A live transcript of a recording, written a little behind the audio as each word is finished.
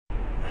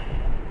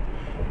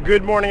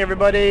Good morning,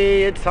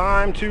 everybody. It's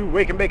time to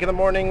wake and bake in the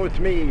morning with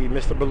me,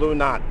 Mr. Balloon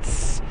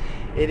Knots.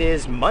 It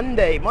is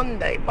Monday,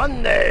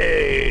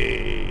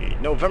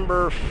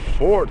 November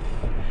 4th.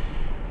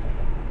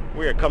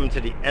 We are coming to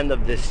the end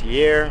of this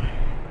year.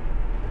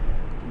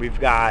 We've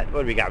got,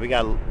 what do we got?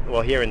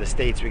 Well, here in the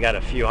States, we got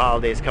a few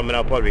holidays coming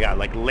up. What do we got?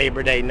 Like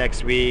Labor Day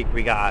next week.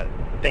 We got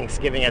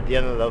Thanksgiving at the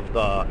end of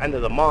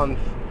the month.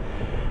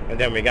 And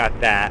then we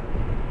got that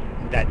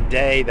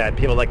day that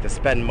people like to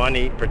spend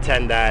money,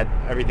 pretend that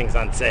everything's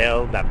on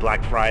sale, that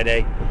Black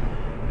Friday.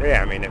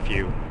 Yeah, I mean, if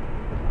you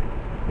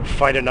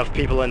fight enough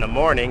people in the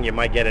morning, you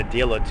might get a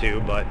deal or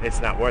two, but it's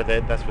not worth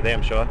it. That's for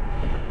damn sure.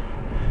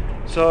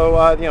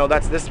 So,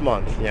 that's this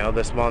month.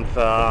 This month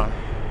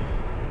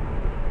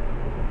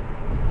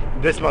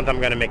I'm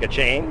going to make a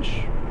change.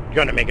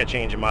 Going to make a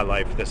change in my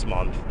life this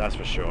month, that's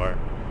for sure.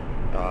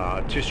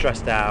 Too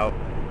stressed out.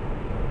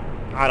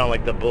 I don't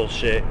like the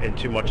bullshit and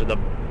too much of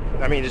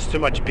there's too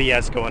much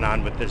BS going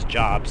on with this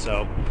job,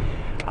 so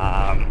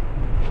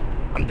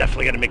I'm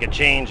definitely gonna make a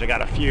change. I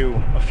got a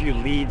few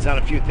leads on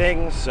a few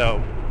things,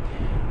 so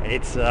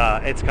it's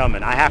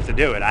coming. I have to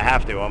do it. I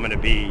have to. I'm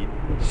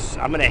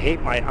gonna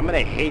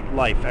hate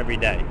life every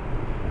day.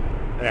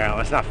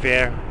 It's not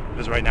fair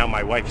because right now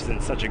my wife's in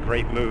such a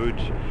great mood.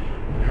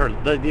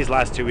 These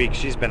last 2 weeks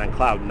she's been on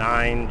cloud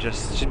nine.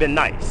 She's been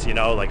nice,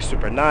 like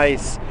super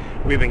nice.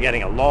 We've been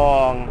getting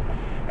along.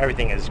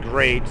 Everything is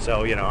great,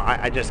 so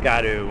I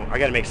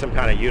gotta make some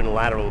kind of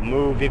unilateral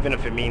move, even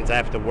if it means I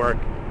have to work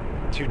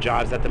 2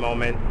 jobs at the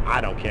moment. I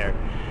don't care.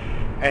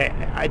 It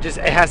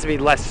has to be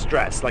less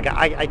stress. Like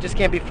I just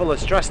can't be full of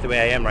stress the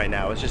way I am right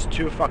now. It's just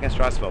too fucking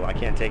stressful. I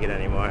can't take it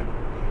anymore.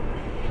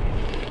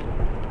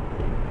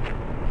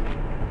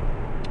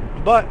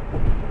 But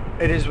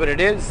it is what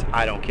it is.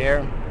 I don't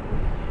care,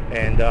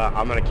 and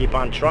I'm gonna keep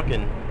on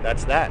trucking.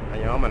 That's that.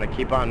 I'm gonna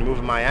keep on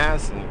moving my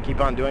ass and keep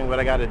on doing what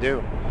I gotta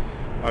do.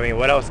 I mean,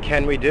 what else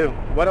can we do?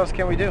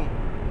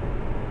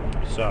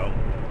 So,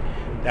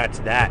 that's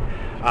that.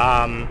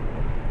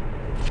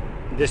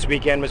 This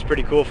weekend was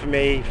pretty cool for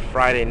me.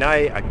 Friday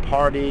night, I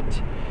partied.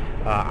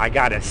 I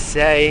gotta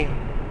say,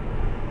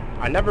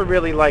 I never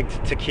really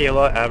liked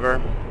tequila ever,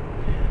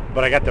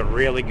 but I got the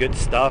really good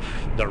stuff.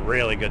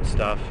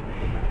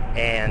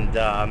 And,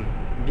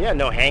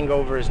 no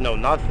hangovers, no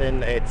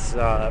nothing.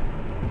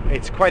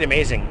 It's quite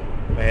amazing.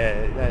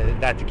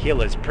 That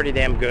tequila is pretty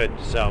damn good.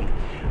 So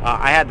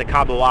I had the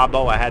Cabo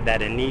Wabo, I had that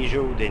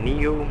Anejo,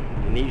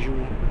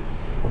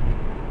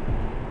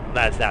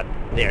 that's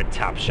their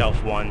top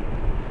shelf one,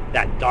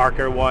 that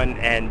darker one,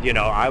 and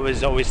I would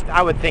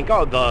think,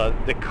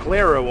 the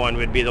clearer one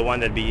would be the one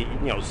that'd be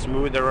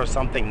smoother or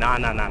something.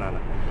 No.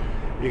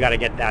 You got to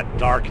get that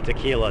dark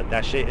tequila.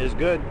 That shit is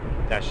good.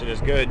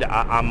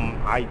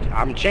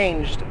 I'm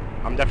changed.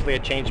 I'm definitely a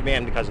changed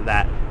man because of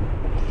that.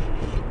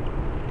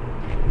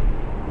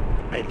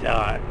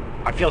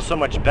 I feel so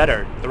much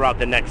better throughout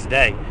the next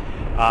day.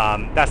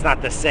 That's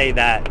not to say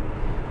that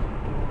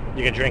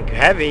you can drink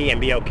heavy and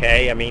be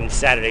okay. I mean,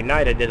 Saturday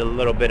night I did a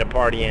little bit of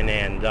partying,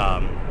 and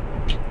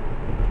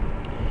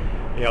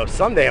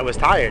Sunday I was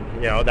tired.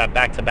 That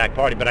back-to-back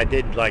party, but I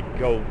did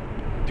go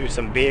do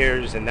some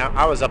beers, and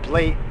I was up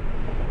late.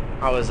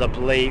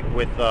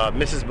 With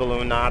Mrs.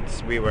 Balloon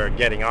Knots. We were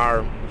getting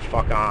our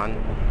fuck on,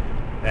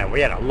 and we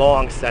had a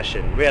long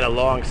session.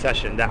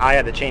 That I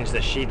had to change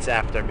the sheets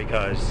after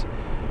because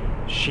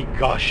she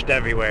gushed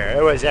everywhere.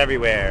 It was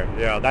everywhere.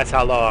 That's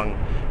how long.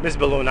 Miss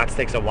Balloon Knots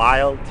takes a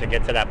while to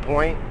get to that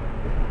point,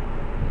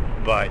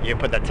 but you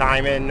put the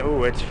time in.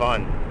 Ooh, it's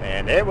fun,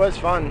 and it was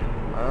fun.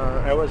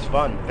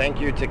 Thank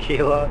you,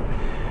 tequila.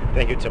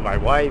 Thank you to my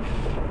wife.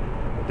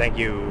 Thank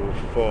you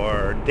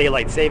for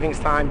daylight savings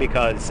time,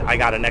 because I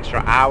got an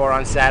extra hour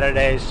on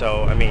Saturday.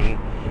 So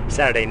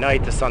Saturday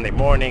night to Sunday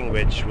morning,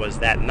 which was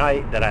that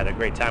night that I had a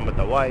great time with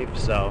the wife.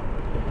 So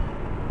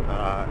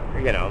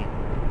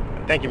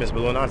thank you, Miss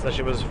Balloon Knots. That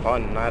shit was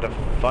fun. I had a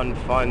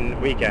fun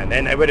weekend.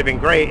 And it would have been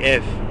great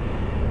if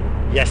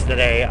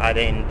yesterday I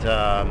didn't,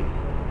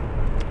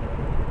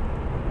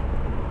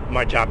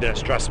 my job didn't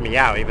stress me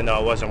out, even though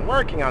I wasn't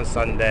working on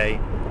Sunday.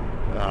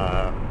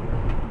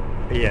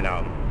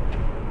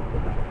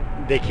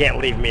 They can't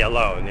leave me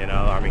alone,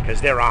 because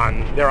they're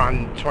on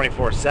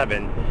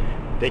 24/7.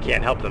 They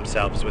can't help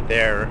themselves with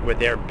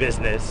their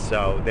business,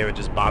 so they were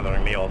just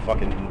bothering me all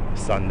fucking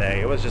Sunday.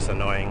 It was just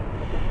annoying.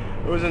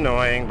 It was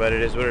annoying, but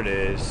it is what it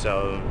is.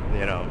 So,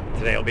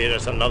 today will be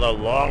just another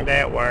long day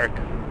at work.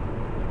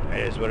 It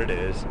is what it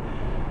is.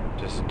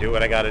 Just do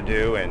what I got to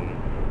do and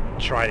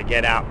try to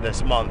get out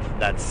this month.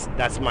 That's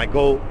my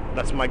goal.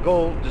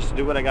 Just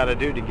do what I got to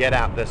do to get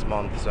out this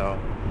month. So,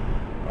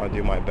 I'll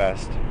do my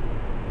best.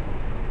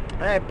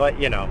 But,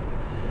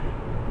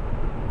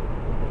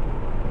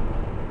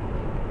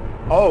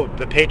 Oh,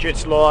 the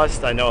Patriots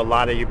lost. I know a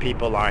lot of you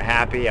people are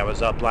happy. I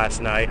was up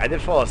last night. I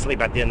did fall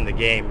asleep at the end of the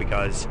game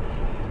because,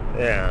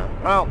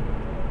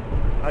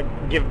 I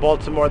give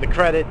Baltimore the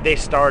credit. They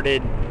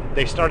started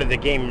the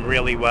game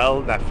really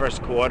well. That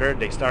first quarter,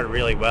 they started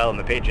really well, and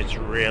the Patriots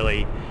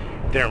really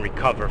didn't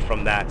recover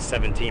from that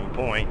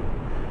 17-point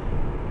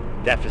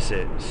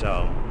deficit.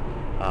 So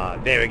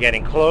they were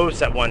getting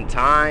close at one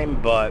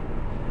time, but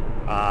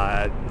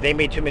they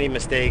made too many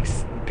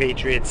mistakes.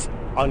 Patriots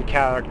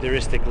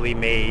uncharacteristically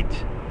made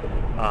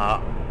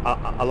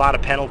a lot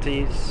of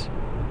penalties,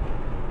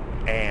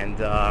 and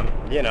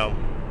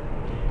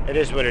it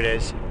is what it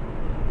is.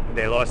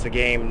 They lost the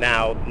game.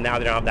 Now they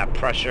don't have that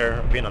pressure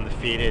of being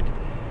undefeated,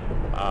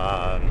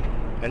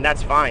 and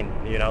that's fine.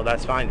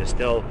 That's fine. They're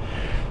still,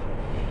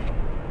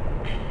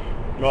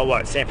 well,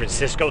 what, San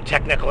Francisco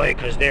technically,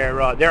 because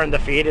they're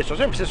undefeated. So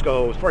San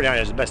Francisco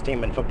 49ers is the best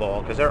team in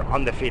football because they're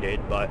undefeated.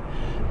 But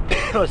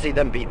we'll see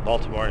them beat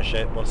Baltimore and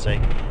shit. We'll see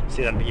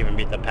them even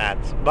beat the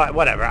Pats. But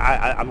whatever.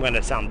 I'm going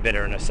to sound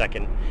bitter in a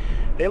second.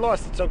 They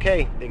lost. It's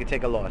okay. They can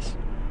take a loss.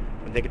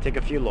 They can take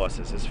a few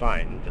losses. It's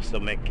fine. They'll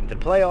still make it to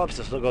the playoffs.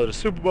 They'll still go to the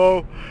Super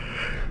Bowl.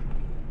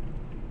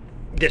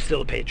 They're still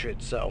the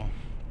Patriots. So,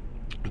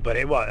 but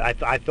it was.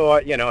 I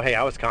thought. Hey,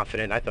 I was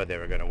confident. I thought they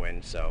were going to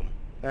win. So,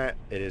 it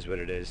is what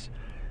it is.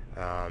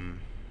 I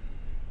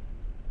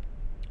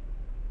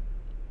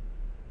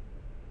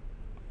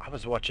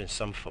was watching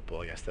some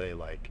football yesterday.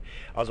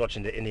 I was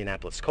watching the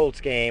Indianapolis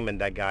Colts game, and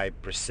that guy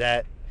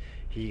Brissett,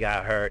 he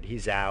got hurt.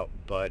 He's out.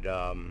 But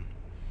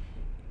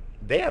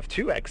they have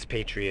two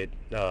ex-Patriot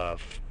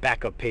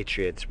backup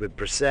Patriots with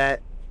Brissett.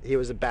 He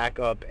was a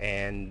backup,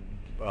 and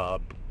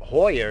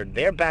Hoyer,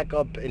 their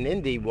backup in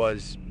Indy,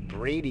 was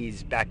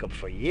Brady's backup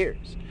for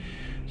years.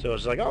 So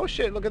it's like, oh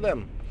shit, look at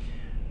them.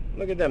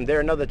 Look at them. They're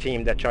another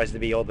team that tries to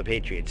be all the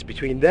Patriots.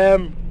 Between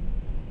them,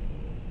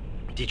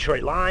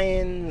 Detroit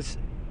Lions,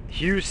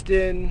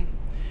 Houston,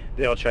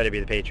 they all try to be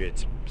the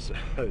Patriots. So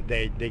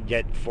they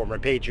get former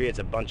Patriots,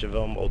 a bunch of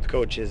them, old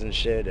coaches and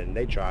shit, and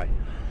they try.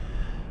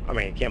 I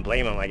mean, you can't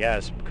blame them, I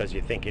guess, because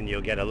you're thinking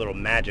you'll get a little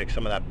magic,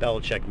 some of that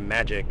Belichick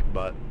magic,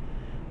 but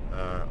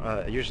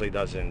it usually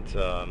doesn't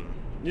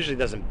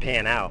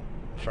pan out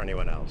for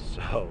anyone else.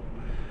 So,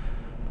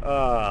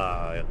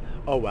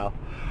 oh well.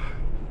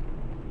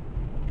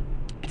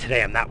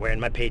 Today I'm not wearing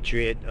my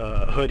Patriot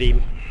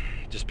hoodie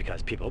just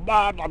because people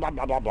blah blah blah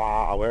blah blah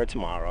blah. I'll wear it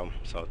tomorrow.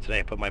 So today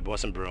I put my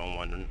Boston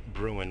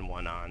Bruin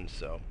one on,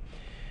 so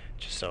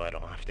just so I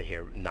don't have to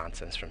hear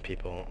nonsense from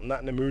people. I'm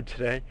not in the mood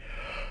today.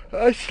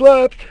 I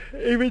slept,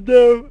 even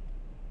though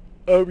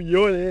I'm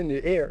yawning in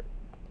the air.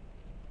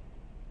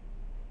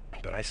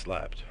 But I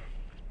slept,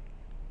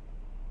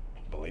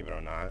 believe it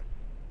or not.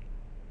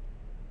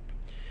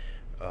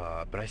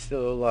 But I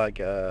still a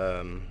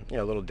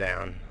little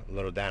down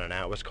and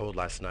out. It was cold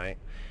last night.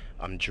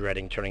 I'm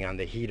dreading turning on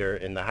the heater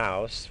in the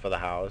house for the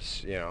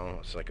house.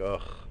 It's like,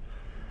 ugh.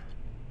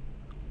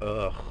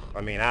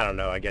 I mean, I don't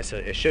know. I guess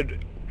it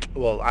should.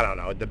 Well, I don't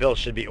know. The bill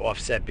should be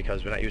offset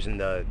because we're not using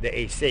the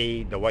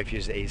AC. The wife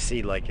used the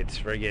AC like it's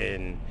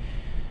friggin'.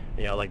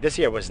 Like this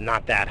year was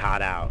not that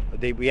hot out.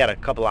 We had a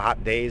couple of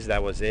hot days.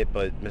 That was it.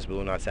 But Miss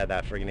Blue Nuts had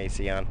that friggin'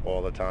 AC on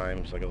all the time.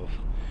 It's like, ugh.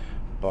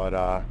 But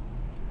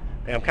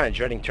I'm kind of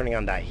dreading turning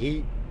on that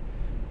heat.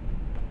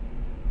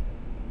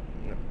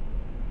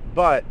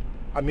 But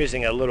I'm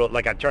using a little,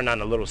 I turned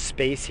on a little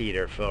space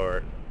heater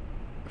for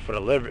the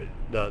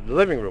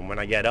living room when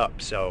I get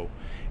up. So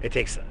it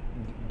takes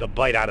the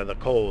bite out of the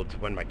cold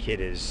when my kid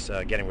is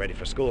getting ready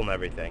for school and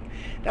everything.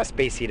 That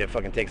space heater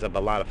fucking takes up a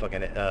lot of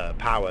fucking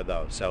power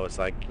though. So it's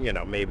like,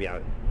 maybe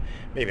I'm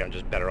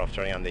just better off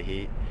turning on the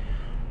heat.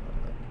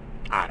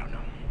 I don't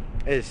know.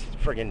 It's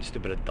friggin'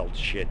 stupid adult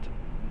shit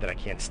that I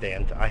can't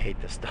stand. I hate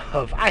this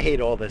stuff. I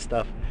hate all this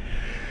stuff.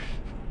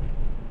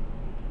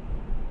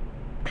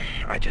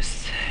 I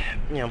just,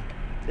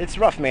 it's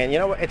rough, man.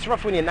 It's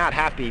rough when you're not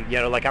happy.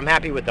 I'm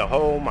happy with the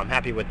home. I'm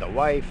happy with the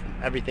wife.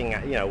 Everything,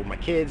 with my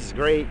kids is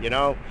great,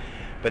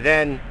 But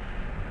then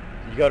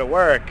you go to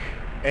work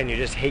and you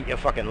just hate your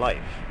fucking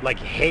life.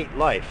 Hate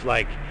life.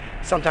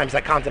 Sometimes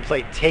I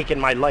contemplate taking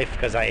my life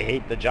because I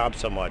hate the job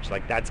so much.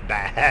 That's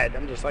bad.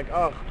 I'm just like,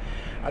 oh,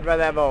 I'd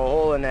rather have a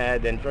hole in the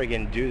head than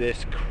friggin' do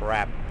this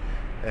crap.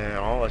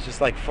 It's just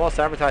false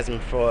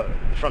advertisement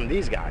from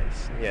these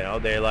guys.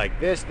 They're like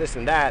this,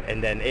 and that,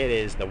 and then it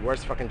is the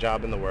worst fucking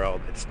job in the world.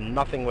 It's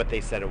nothing what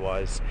they said it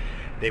was.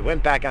 They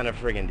went back on a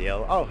friggin'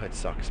 deal. Oh, it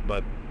sucks,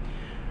 but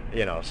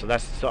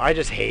so I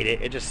just hate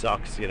it. It just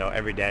sucks,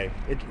 every day.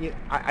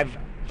 I'm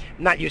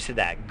not used to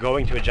that.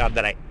 Going to a job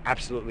that I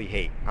absolutely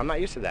hate. I'm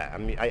not used to that.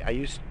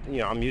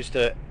 I'm used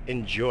to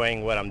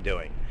enjoying what I'm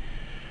doing.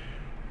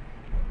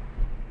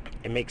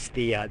 It makes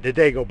the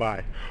day go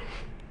by.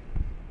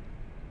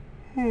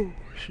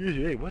 Excuse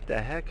me, what the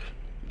heck?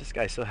 This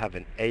guy still have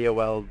an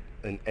AOL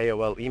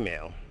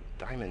email.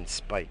 Diamond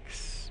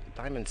Spikes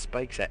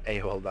at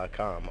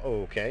AOL.com.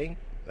 Okay,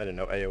 I didn't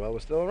know AOL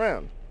was still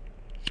around.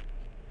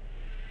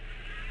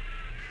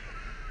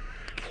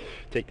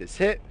 Take this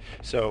hit.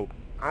 So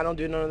I don't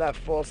do none of that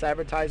false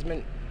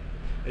advertisement.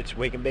 It's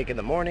wake and bake in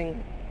the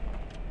morning.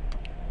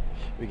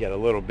 We get a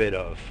little bit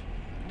of,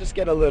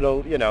 a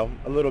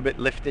little bit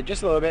lifted,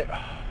 just a little bit,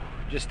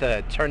 just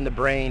to turn the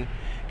brain.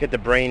 Get the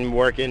brain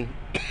working.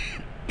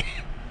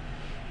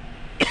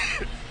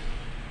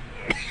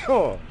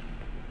 Oh,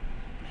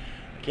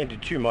 can't do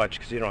too much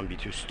because you don't want to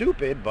be too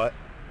stupid, but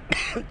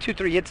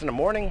 2-3 hits in the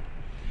morning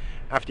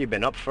After you've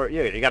been up for,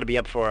 you got to be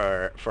up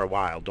for a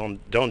while.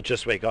 Don't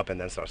just wake up and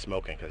then start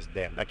smoking, because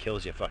damn, that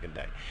kills your fucking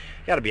day.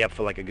 You got to be up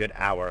for like a good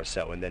hour or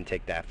so, and then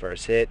take that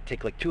first hit.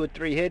 Take like 2 or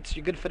 3 hits.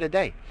 You're good for the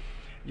day.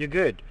 You're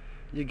good.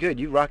 You're good.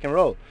 You rock and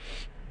roll.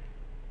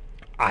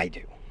 I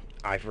do.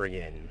 I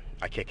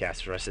kick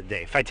ass for the rest of the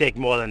day. If I take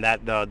more than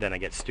that, though, then I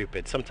get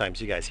stupid.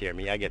 Sometimes you guys hear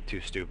me. I get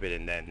too stupid,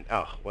 and then,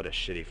 oh, what a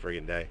shitty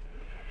friggin' day.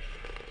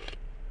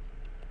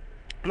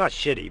 Not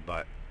shitty,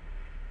 but,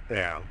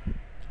 yeah,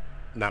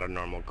 not a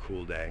normal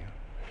cool day.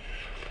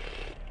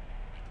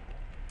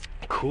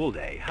 Cool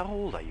day? How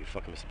old are you,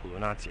 fucking Mr.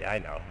 Pulunazzi? I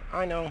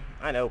know.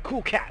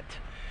 Cool cat.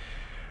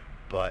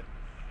 But,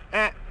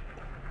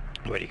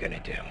 what are you gonna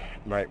do?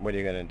 Right, what are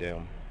you gonna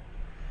do?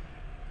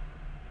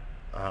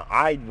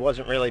 I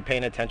wasn't really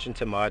paying attention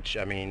to much.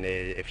 I mean,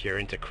 if you're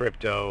into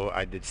crypto,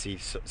 I did see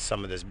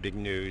some of this big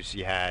news.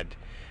 You had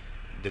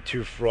the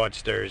 2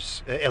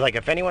 fraudsters. Like,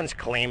 if anyone's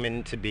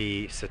claiming to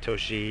be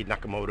Satoshi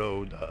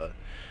Nakamoto,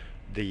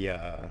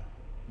 the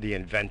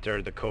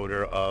inventor, the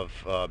coder of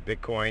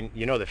Bitcoin,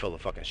 they're full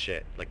of fucking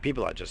shit. Like,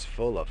 people are just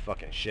full of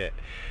fucking shit.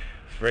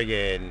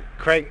 Friggin'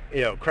 Craig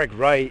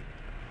Wright,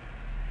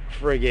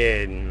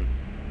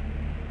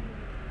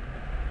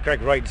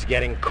 Craig Wright's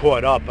getting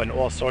caught up on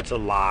all sorts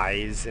of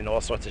lies and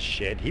all sorts of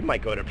shit. He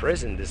might go to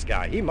prison, this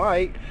guy. He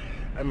might.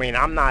 I mean,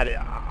 I'm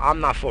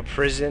not for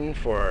prison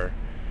for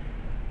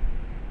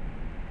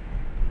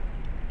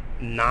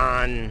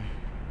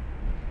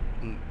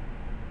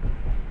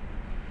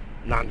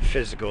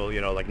non-physical,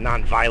 like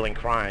non-violent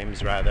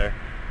crimes, rather.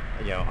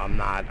 I'm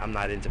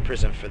not into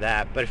prison for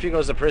that. But if he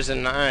goes to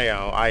prison,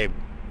 I'll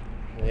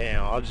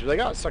just be like,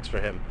 oh, it sucks for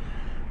him.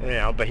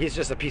 But he's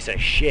just a piece of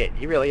shit.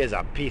 He really is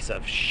a piece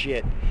of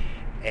shit.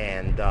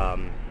 And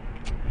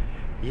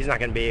he's not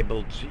going to be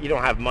able to, you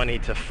don't have money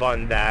to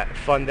fund that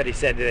he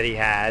said that he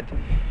had.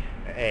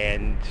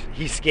 And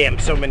he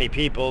scammed so many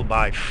people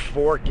by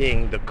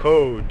forking the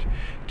code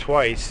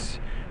twice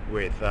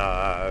with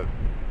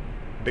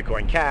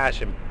Bitcoin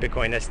Cash and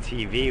Bitcoin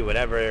STV,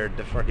 whatever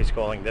the fuck he's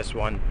calling this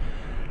one.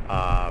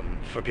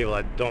 For people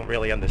that don't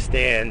really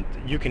understand,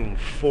 you can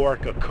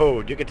fork a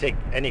code. You can take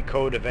any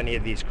code of any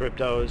of these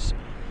cryptos,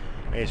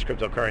 these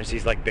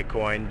cryptocurrencies like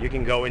Bitcoin. You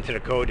can go into the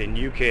code and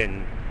you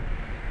can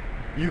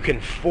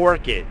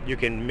fork it. You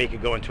can make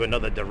it go into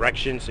another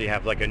direction, so you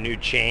have like a new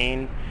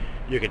chain.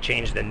 You can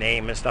change the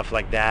name and stuff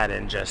like that,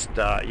 and just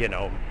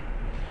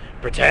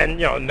pretend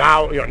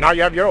now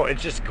you have your own.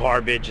 It's just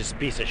garbage. It's a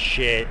piece of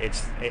shit.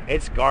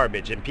 It's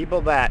garbage. And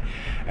people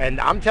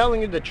and I'm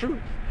telling you the truth.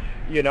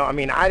 I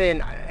mean, I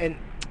didn't. And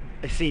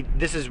see,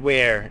 this is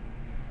where,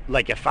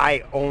 like, if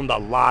I owned a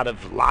lot of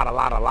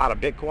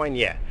Bitcoin,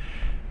 yeah,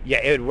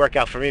 it would work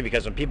out for me,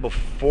 because when people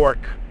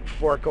fork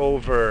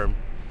over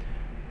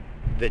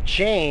the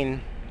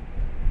chain,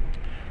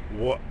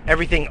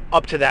 everything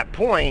up to that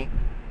point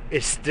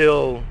is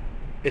still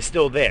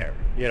there.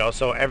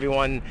 So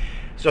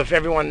if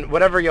everyone,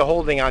 whatever you're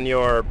holding on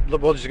your,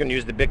 we're just going to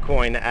use the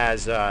Bitcoin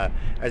as the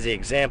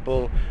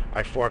example.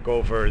 I fork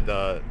over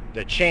the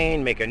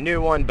chain, make a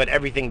new one, but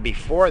everything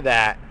before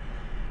that,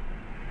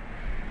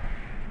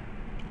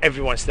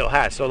 everyone still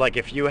has. So like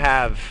if you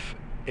have,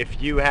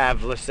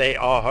 let's say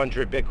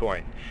 100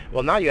 Bitcoin,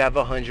 well, now you have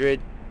 100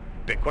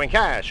 Bitcoin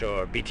Cash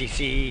or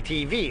BTC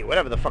TV,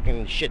 whatever the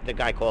fucking shit the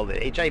guy called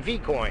it,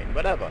 HIV coin,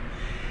 whatever.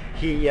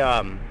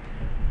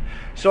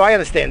 So I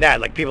understand that,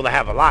 like, people that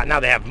have a lot,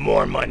 now they have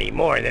more money,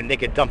 and then they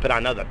could dump it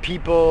on other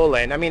people.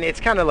 And I mean, it's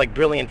kind of like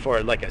brilliant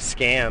for like a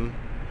scam,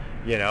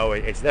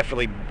 it's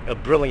definitely a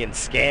brilliant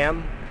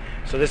scam.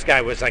 So this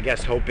guy was, I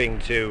guess, hoping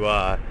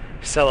to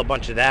sell a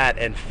bunch of that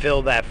and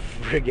fill that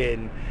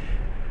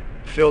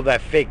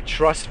fake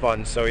trust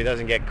fund so he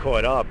doesn't get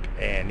caught up.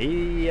 And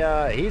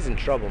he's in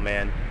trouble,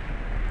 man.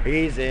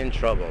 He's in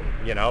trouble,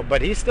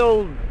 but he's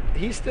still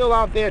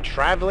out there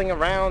traveling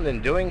around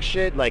and doing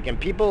shit, like, and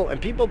people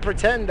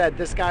pretend that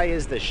this guy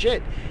is the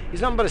shit.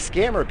 He's nothing but a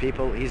scammer,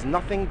 people. He's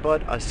nothing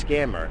but a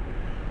scammer.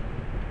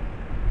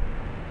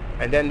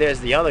 And then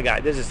there's the other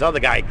guy. There's this other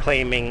guy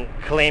claiming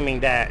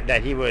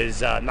that he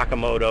was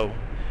Nakamoto,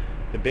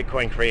 the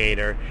Bitcoin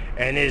creator,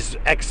 and his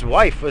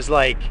ex-wife was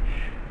like,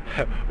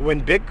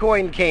 when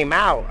Bitcoin came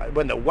out,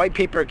 when the white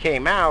paper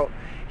came out,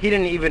 he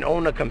didn't even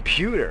own a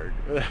computer.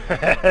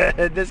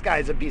 This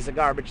guy's a piece of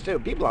garbage too.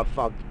 People are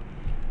fucked.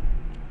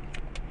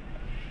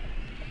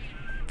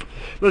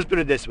 Let's put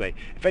it this way.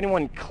 If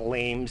anyone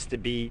claims to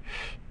be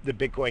the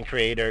Bitcoin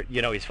creator,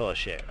 he's full of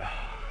shit.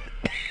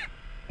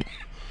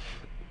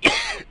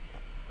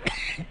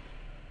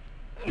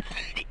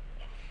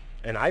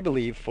 And I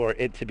believe for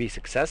it to be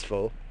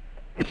successful,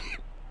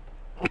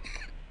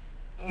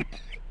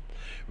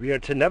 we are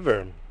to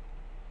never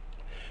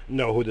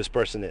know who this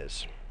person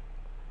is.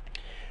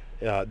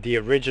 The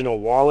original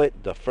wallet,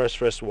 the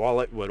first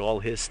wallet with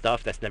all his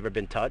stuff that's never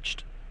been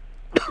touched,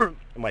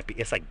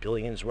 it's like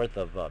billions worth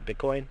of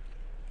Bitcoin.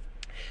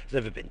 It's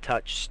never been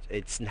touched.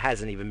 It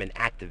hasn't even been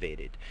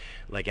activated.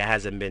 Like, it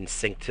hasn't been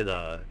synced to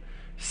the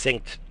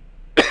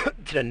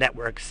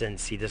network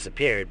since he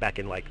disappeared back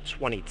in like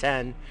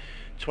 2010,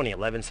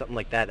 2011, something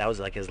like that. That was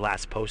like his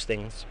last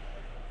postings.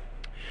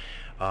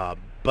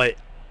 But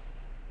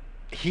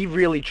he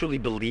really truly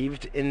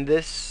believed in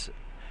this,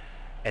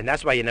 and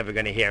that's why you're never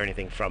going to hear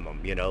anything from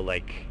him.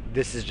 Like,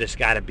 this is just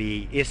got to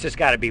be, it's just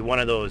got to be one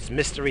of those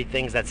mystery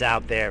things that's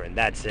out there, and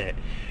that's it.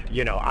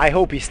 I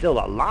hope he's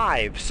still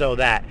alive so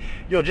that,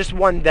 just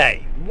one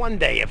day,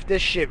 if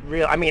this shit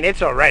real, I mean,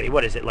 it's already,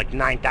 what is it, like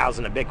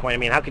 9,000 a Bitcoin? I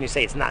mean, how can you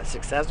say it's not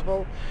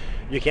successful?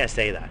 You can't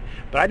say that.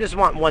 But I just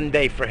want one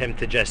day for him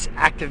to just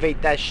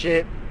activate that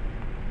shit,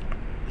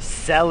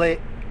 sell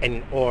it,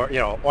 or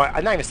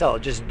not even sell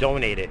it, just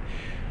donate it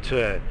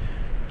to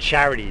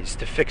charities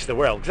to fix the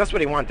world, because that's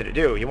what he wanted to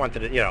do. He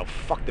wanted to,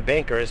 fuck the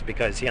bankers,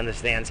 because he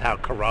understands how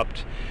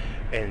corrupt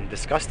and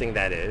disgusting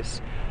that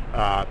is.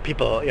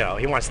 People,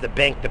 he wants to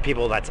bank the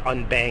people that's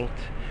unbanked.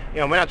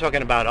 We're not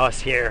talking about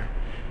us here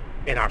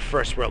in our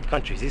first world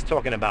countries. He's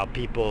talking about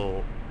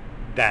people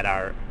that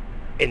are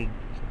in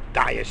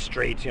dire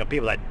straits,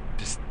 people that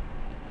just,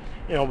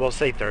 we'll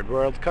say third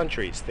world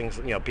countries, things,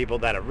 people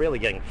that are really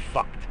getting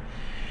fucked.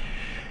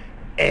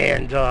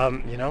 And I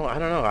don't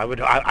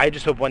know. I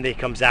just hope one day he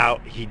comes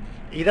out. He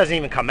doesn't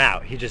even come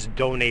out. He just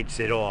donates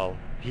it all.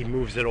 He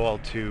moves it all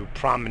to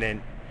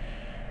prominent,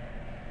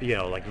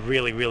 like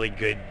really, really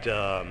good,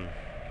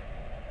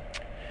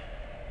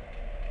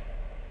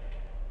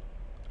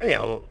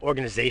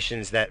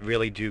 organizations that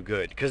really do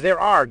good. Because there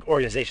are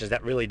organizations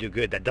that really do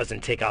good that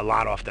doesn't take a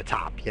lot off the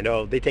top.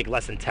 They take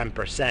less than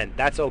 10%.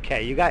 That's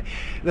okay.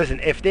 Listen,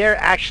 if they're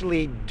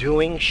actually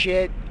doing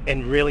shit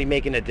and really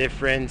making a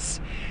difference,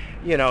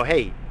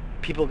 hey,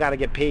 people got to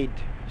get paid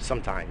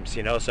sometimes,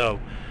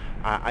 so,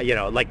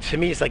 like, to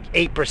me, it's like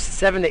 8%,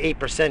 7 to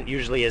 8%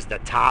 usually is the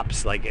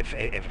tops. Like, if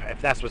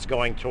that's what's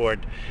going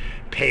toward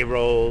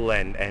payroll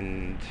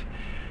and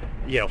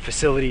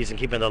facilities and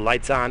keeping the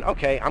lights on,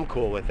 okay, I'm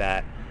cool with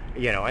that.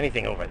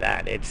 Anything over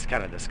that, it's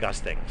kind of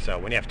disgusting. So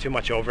when you have too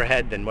much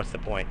overhead, then what's the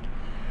point?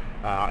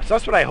 So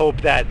that's what I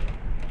hope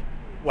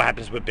what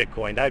happens with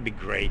Bitcoin. That would be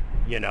great,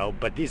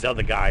 but these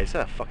other guys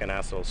are fucking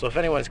assholes. So if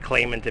anyone's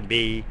claiming to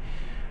be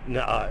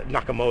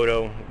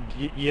Nakamoto,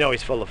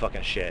 he's full of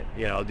fucking shit.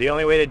 The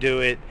only way to do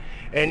it,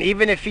 and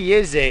even if he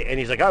is it, and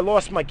he's like, I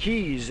lost my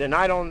keys and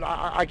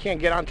I can't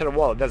get onto the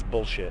wallet, that's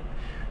bullshit.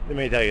 Let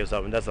me tell you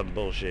something, that's some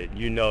bullshit.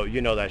 You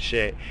know that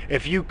shit.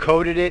 If you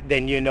coded it,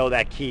 then you know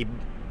that key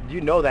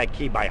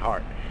by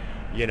heart.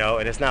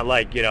 And it's not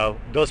like,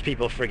 those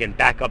people friggin'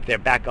 back up their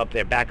backups.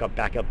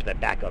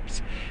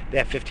 They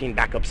have 15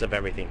 backups of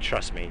everything,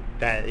 trust me.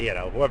 That,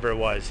 whoever it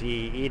was,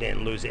 he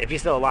didn't lose it. If he's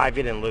still alive,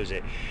 he didn't lose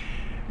it.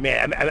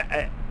 Man,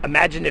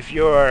 imagine if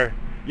you're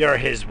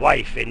his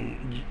wife,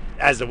 and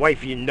as a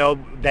wife,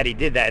 that he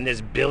did that, and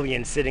there's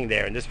billions sitting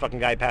there, and this fucking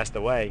guy passed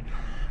away,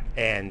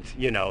 and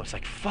it's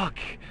like, fuck,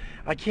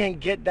 I can't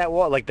get that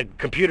wallet. Like, the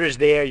computer's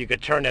there, you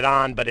could turn it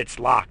on, but it's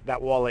locked.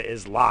 That wallet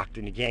is locked,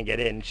 and you can't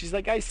get in. And she's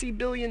like, I see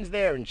billions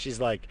there, and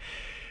she's like,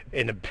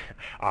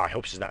 I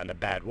hope she's not in a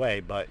bad way,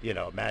 but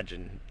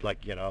imagine,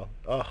 like,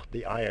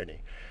 the irony.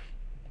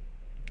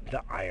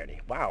 The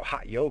irony. Wow,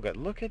 hot yoga.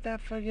 Look at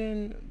that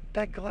friggin',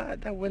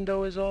 that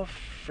window is all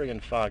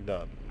friggin' fogged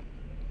up.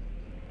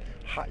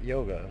 Hot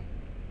yoga.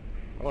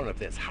 I don't know if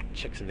there's hot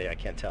chicks in there, I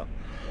can't tell.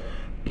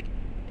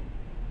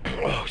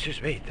 Oh,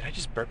 excuse me. Did I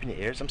just burp in your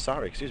ears? I'm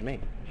sorry, excuse me.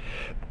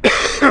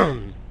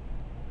 Oh,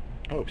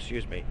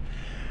 excuse me.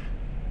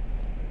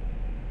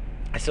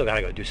 I still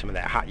gotta go do some of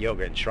that hot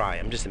yoga and try.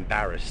 I'm just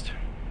embarrassed.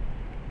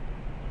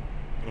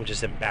 I'm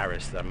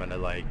gonna,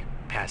 like,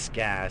 pass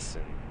gas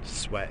and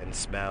sweat and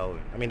smell.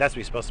 I mean, that's what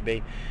you're supposed to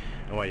be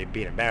and what you're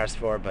being embarrassed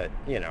for, but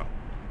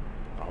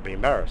I'll be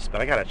embarrassed.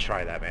 But I gotta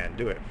try that, man.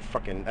 Do it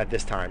fucking at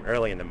this time,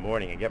 early in the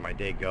morning, and get my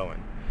day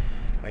going.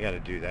 I gotta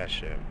do that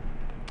shit.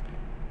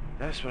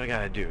 That's what I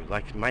gotta do.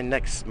 Like, my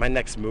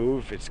next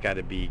move, it's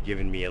gotta be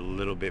giving me a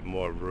little bit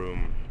more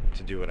room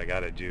to do what I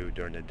gotta do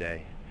during the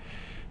day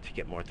to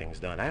get more things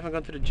done. I haven't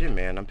gone to the gym,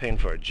 man. I'm paying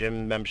for a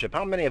gym membership.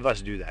 How many of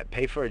us do that?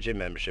 Pay for a gym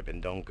membership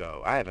and don't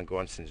go. I haven't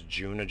gone since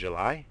June or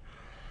July.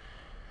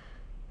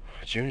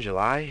 June,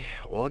 July,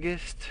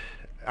 August.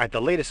 At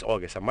the latest,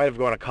 August. I might have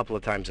gone a couple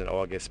of times in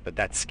August, but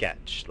that's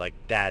sketch. Like,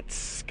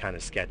 that's kind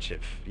of sketch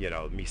if,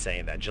 me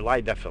saying that.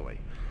 July, definitely.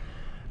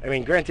 I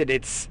mean, granted,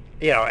 it's,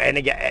 and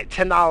again,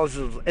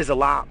 $10 is a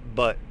lot,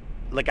 but,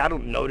 like, I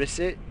don't notice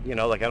it.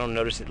 Like, I don't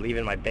notice it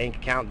leaving my bank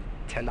account,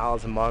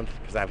 $10 a month,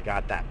 because I've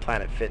got that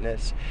Planet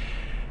Fitness.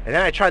 And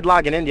then I tried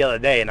logging in the other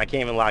day, and I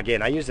can't even log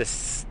in. I use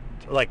this,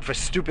 like, for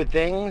stupid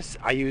things,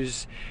 I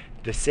use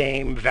the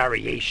same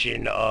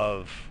variation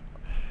of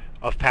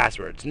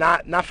passwords,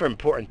 not for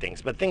important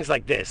things, but things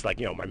like this, like,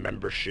 my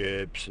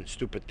memberships and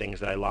stupid things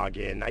that I log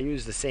in. I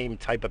use the same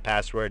type of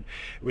password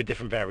with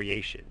different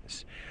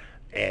variations,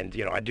 and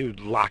I do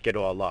lock it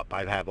all up.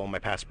 I have all my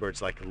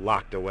passwords, like,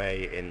 locked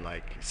away in,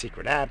 like,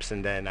 secret apps,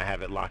 and then I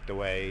have it locked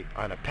away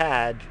on a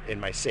pad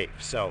in my safe.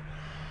 So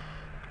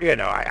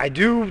I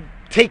do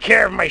take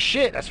care of my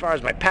shit as far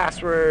as my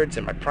passwords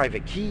and my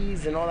private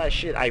keys and all that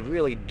shit. I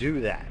really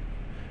do that,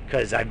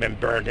 because I've been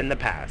burned in the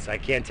past. I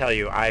can't tell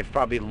you, I've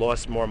probably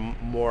lost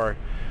more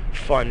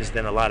funds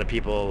than a lot of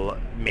people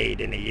made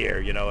in a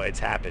year. It's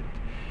happened.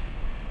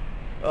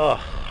 Oh,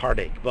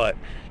 heartache. But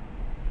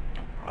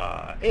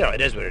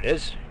It is what it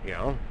is.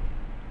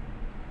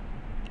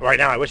 Right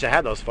now, I wish I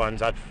had those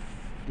funds. Life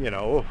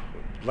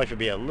would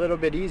be a little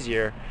bit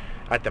easier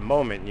at the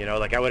moment.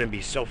 Like I wouldn't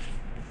be so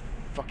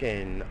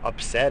fucking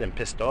upset and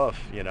pissed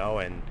off.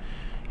 And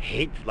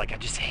hate. Like I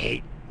just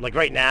hate. Like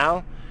right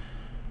now,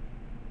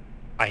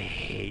 I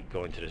hate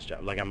going to this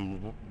job. Like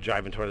I'm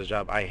driving toward this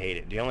job. I hate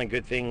it. The only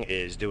good thing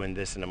is doing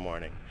this in the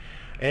morning.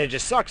 And it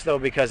just sucks though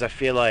because I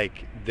feel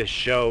like the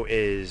show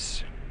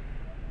is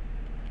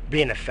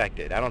being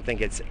affected. I don't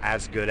think it's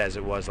as good as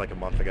it was like a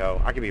month ago.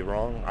 I could be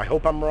wrong. I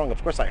hope I'm wrong.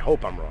 Of course I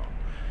hope I'm wrong.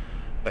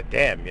 But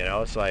damn,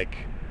 it's like,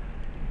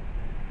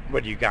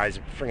 what, you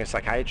guys freaking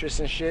psychiatrists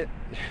and shit?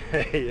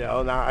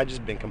 Now I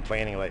just been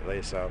complaining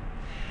lately. So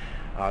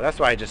that's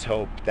why I just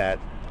hope that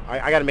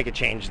I got to make a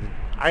change.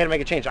 I'm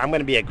going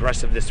to be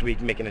aggressive this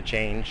week making a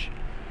change.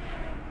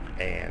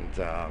 And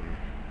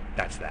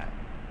that's that.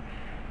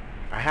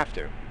 I have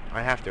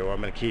to, or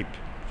I'm going to keep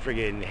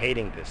friggin'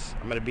 hating this.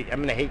 I'm going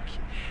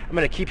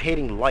to keep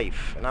hating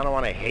life. And I don't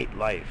want to hate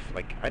life.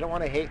 Like, I don't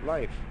want to hate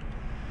life.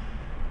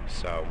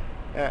 So,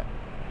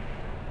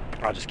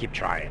 I'll just keep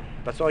trying.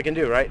 That's all I can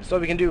do, right? That's all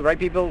we can do, right,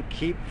 people?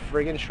 Keep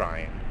friggin'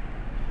 trying.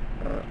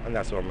 And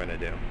that's what I'm going to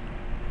do.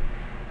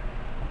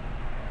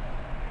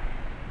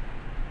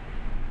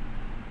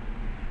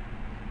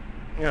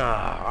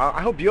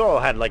 I hope you all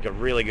had like a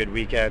really good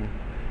weekend.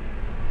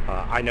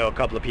 I know a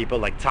couple of people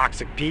like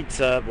Toxic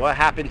Pizza. What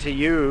happened to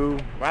you?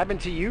 What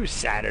happened to you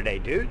Saturday,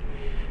 dude?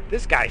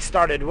 This guy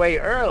started way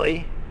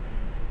early.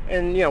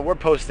 And, we're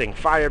posting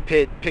fire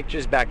pit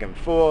pictures back and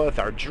forth,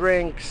 our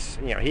drinks.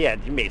 He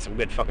made some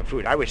good fucking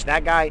food. I wish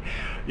that guy,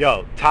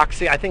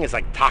 Toxic, I think it's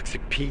like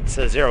Toxic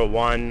Pizza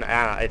 01.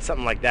 It's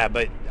something like that.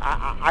 But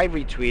I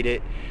retweet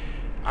it.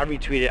 I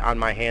retweet it on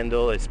my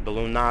handle. It's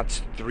Balloon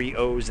Knots, 3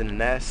 O's and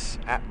an S,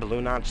 at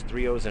Balloon Knots,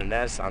 3 O's and an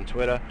S on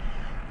Twitter.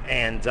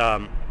 And,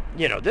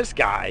 this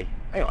guy,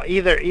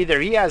 either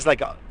he has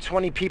like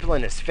 20 people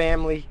in his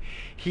family,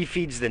 he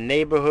feeds the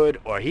neighborhood,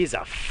 or he's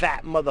a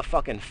fat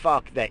motherfucking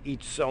fuck that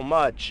eats so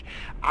much.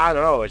 I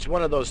don't know. It's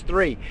one of those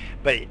three.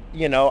 But,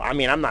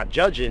 I'm not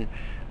judging.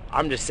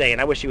 I'm just saying,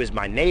 I wish he was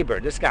my neighbor.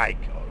 This guy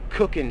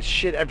cooking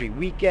shit every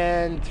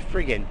weekend,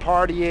 friggin'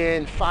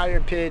 partying, fire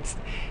pits.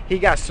 He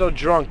got so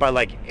drunk by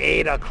like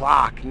 8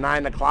 o'clock,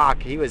 9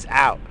 o'clock, he was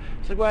out.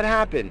 It's like, what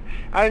happened?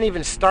 I didn't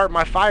even start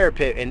my fire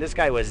pit and this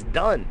guy was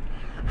done.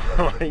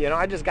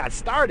 I just got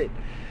started.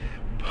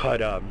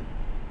 But,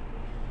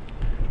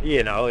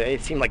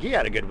 it seemed like he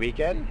had a good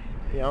weekend.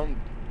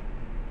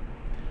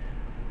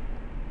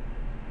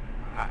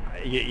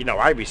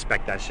 I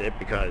respect that shit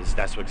because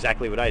that's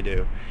exactly what I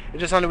do. It's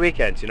just on the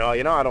weekends,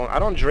 I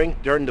don't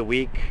drink during the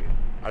week.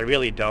 I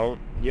really don't.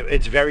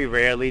 It's very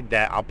rarely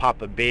that I'll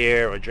pop a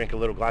beer or drink a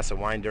little glass of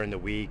wine during the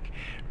week.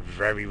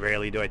 Very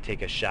rarely do I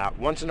take a shot.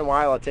 Once in a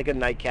while, I'll take a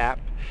nightcap.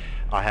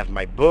 I'll have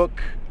my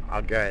book.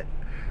 I'll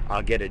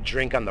get a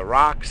drink on the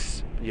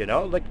rocks.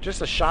 Like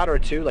just a shot or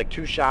two, like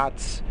 2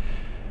 shots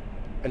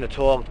in a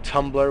tall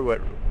tumbler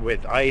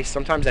with ice.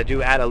 Sometimes I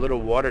do add a little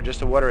water just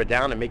to water it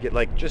down and make it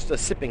like just a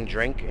sipping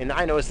drink. And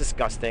I know it's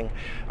disgusting.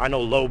 I know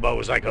Lobo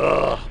is like,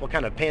 ugh, what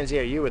kind of pansy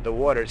are you with the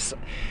water? It's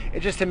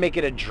just to make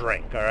it a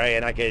drink, all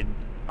right? And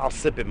I'll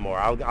sip it more.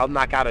 I'll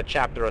knock out a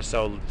chapter or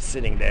so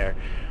sitting there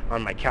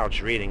on my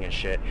couch reading and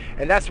shit.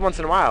 And that's once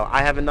in a while.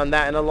 I haven't done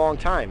that in a long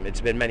time. It's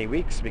been many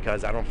weeks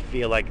because I don't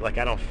feel like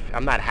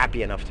I'm not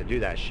happy enough to do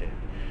that shit.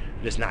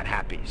 I'm just not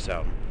happy,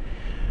 so.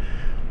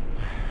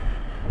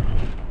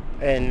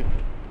 And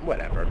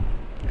whatever.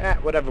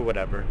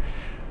 Whatever.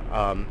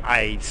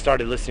 I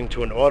started listening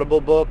to an Audible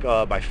book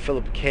by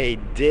Philip K.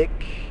 Dick.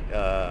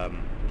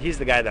 He's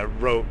the guy that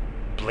wrote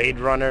Blade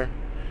Runner.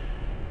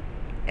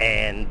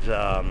 And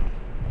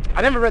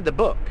I never read the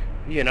book,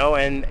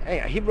 and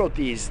he wrote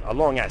these a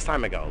long ass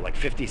time ago, like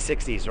 50s,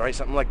 60s, right?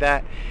 Something like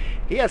that.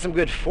 He had some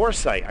good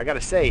foresight. I got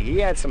to say, he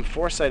had some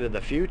foresight of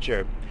the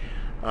future.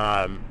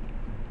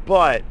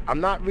 But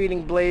I'm not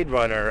reading Blade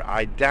Runner.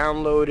 I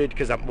downloaded,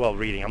 because I'm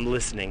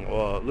listening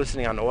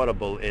on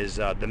Audible, is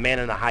The Man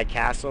in the High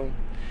Castle.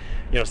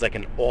 It's like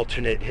an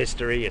alternate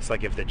history. It's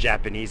like if the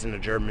Japanese and the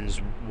Germans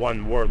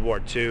won World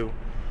War II,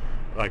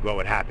 like what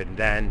would happen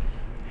then.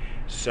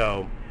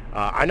 So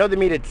I know they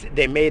made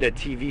a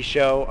TV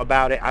show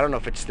about it. I don't know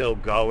if it's still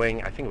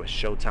going. I think it was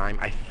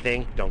Showtime. I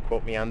think. Don't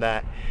quote me on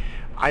that.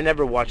 I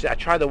never watched it. I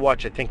tried to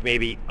watch, I think,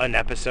 maybe an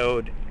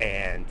episode,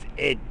 and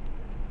it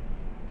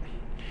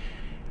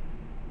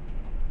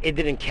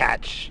didn't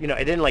catch, it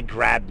didn't like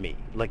grab me.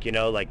 Like,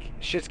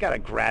 shit's gotta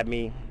grab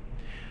me.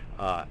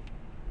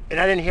 And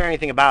I didn't hear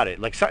anything about it.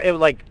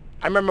 I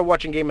remember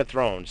watching Game of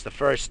Thrones, the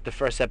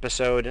first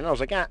episode, and I was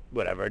like,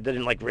 whatever. It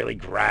didn't like really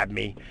grab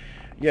me.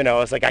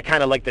 It's like I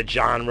kind of like the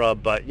genre,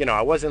 but,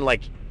 I wasn't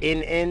like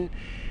in.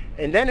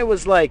 And then it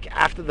was like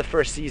after the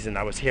first season,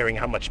 I was hearing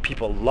how much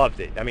people loved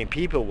it. I mean,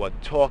 people were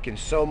talking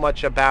so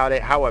much about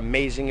it, how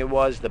amazing it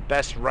was, the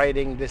best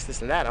writing,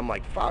 this and that. I'm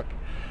like, fuck.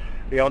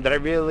 Did I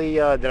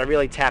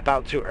really tap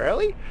out too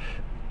early?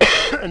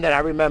 And then I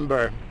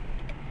remember,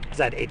 because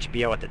I had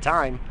HBO at the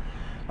time.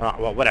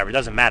 Well, whatever, it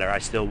doesn't matter. I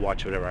still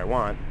watch whatever I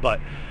want.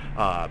 But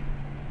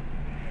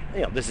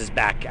this is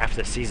back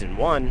after season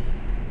 1.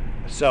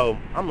 So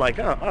I'm like,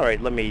 oh, all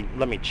right, let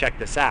me check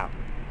this out.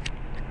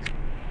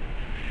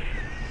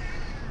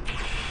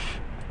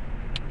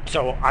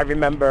 So I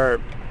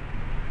remember,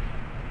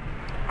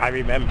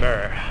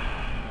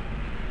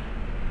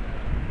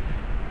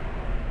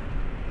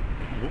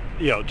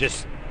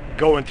 just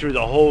going through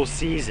the whole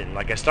season.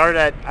 Like I started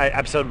at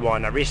episode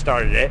 1, I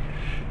restarted it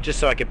just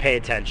so I could pay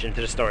attention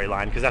to the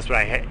storyline, because that's what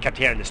I kept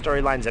hearing. The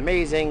storyline's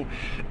amazing,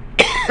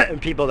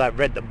 and people that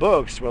read the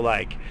books were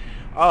like,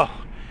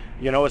 oh,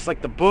 it's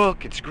like the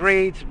book, it's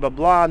great, blah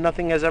blah,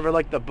 nothing has ever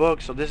liked the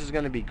book, so this is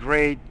going to be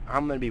great,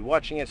 I'm going to be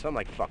watching it. So I'm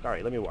like, fuck, all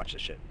right, let me watch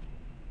this shit.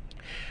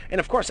 And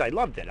of course I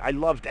loved it. I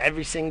loved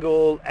every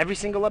single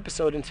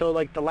episode until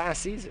like the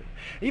last season.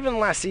 Even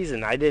last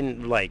season I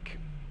didn't like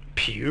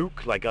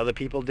puke like other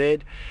people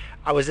did.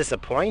 I was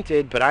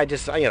disappointed, but I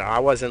just, I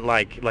wasn't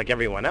like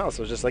everyone else.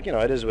 I was just like,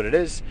 it is what it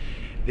is.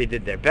 They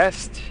did their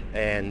best,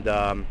 and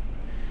and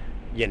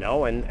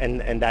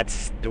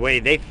that's the way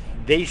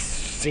they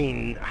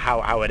seen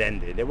how it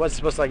ended. It was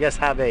supposed to, I guess,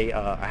 have a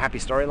happy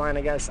storyline,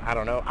 I guess. I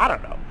don't know.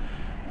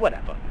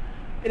 Whatever.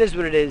 It is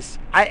what it is.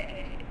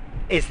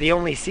 It's the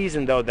only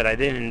season though that I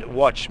didn't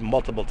watch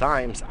multiple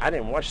times. I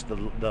didn't watch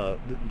the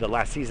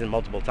last season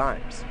multiple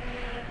times.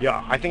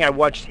 Yeah, I think I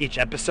watched each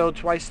episode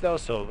twice though,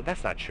 so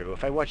that's not true.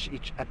 If I watched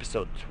each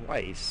episode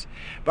twice,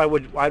 but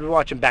I'd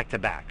watch them back to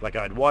back. Like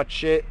I'd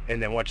watch it and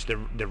then watch the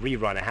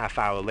rerun a half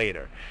hour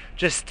later.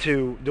 Just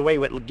to, the way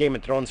with Game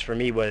of Thrones for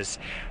me was,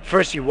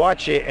 first you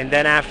watch it, and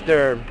then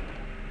after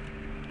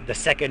the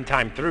second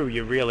time through,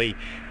 you really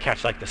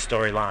catch like the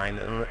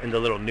storyline and the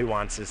little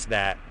nuances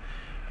that,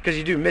 because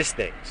you do miss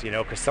things,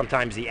 because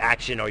sometimes the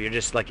action, or you're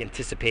just like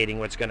anticipating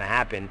what's going to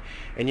happen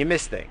and you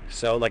miss things.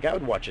 So like I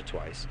would watch it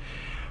twice.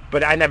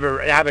 But I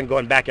haven't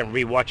gone back and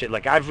rewatch it.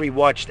 Like I've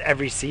rewatched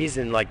every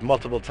season like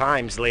multiple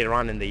times later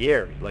on in the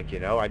year. Like,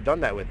 I've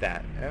done that with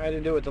that. I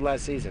didn't do it the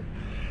last season.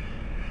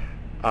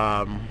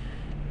 But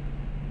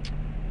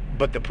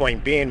the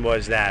point being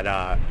was that,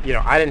 I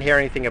didn't hear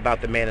anything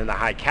about The Man in the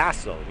High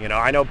Castle.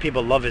 I know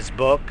people love his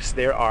books.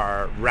 There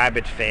are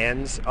rabid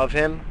fans of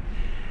him.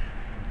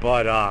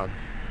 But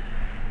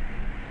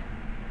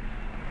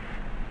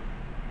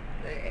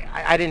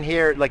I didn't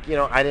hear,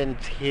 I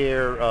didn't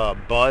hear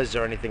buzz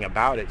or anything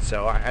about it,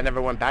 so I never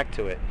went back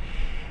to it.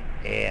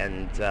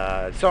 And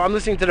so I'm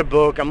listening to the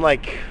book. I'm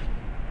like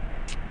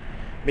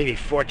maybe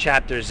 4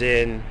 chapters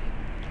in.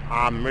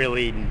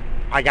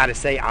 I gotta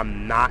say,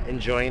 I'm not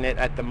enjoying it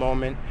at the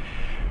moment.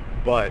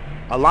 But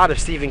a lot of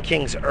Stephen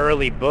King's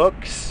early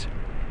books,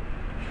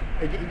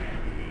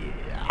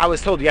 I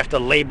was told you have to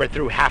labor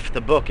through half the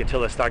book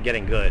until it start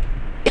getting good.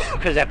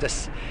 Because you have to,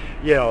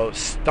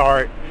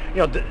 start,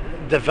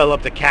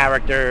 develop the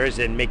characters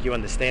and make you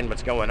understand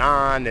what's going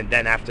on, and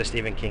then after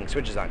Stephen King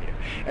switches on you.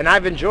 And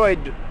I've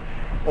enjoyed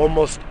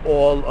almost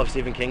all of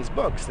Stephen King's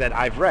books that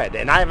I've read,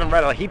 and I haven't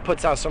read, he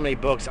puts out so many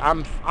books.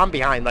 I'm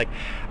behind. Like,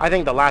 I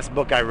think the last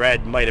book I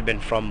read might have been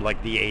from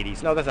like the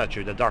 80s. No, that's not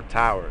true. The Dark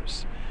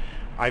Towers.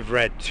 I've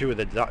read 2 of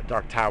the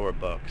Dark Tower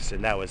books,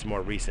 and that was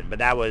more recent, but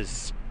that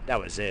was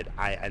it.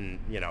 I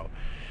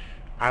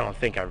don't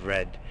think I've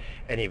read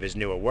any of his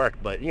newer work,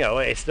 but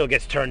it still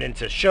gets turned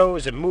into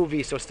shows and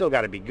movies, so it's still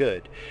got to be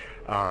good.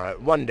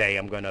 One day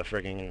I'm gonna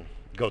friggin'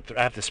 go through.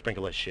 I have to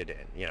sprinkle this shit in,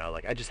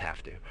 I just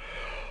have to.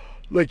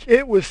 Like,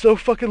 it was so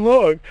fucking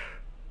long,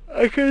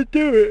 I couldn't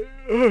do it.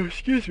 Oh,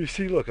 excuse me.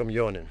 See, look, I'm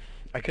yawning.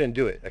 I couldn't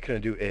do it. I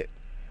couldn't do it.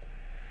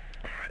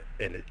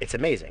 And it's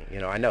amazing,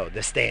 I know.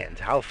 The Stand.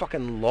 How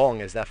fucking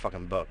long is that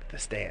fucking book? The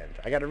Stand.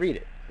 I gotta read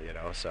it,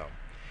 so.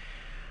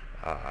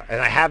 And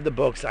I have the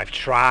books. I've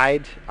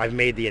tried. I've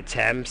made the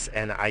attempts,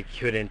 and I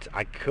couldn't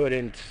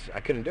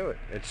do it.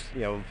 It's,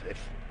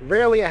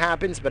 rarely it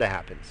happens, but it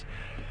happens.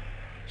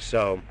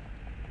 So,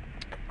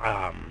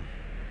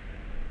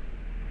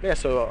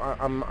 so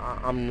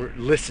I'm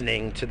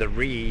listening to the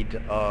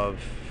read of,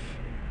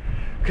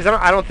 because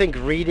I don't think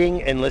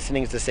reading and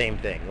listening is the same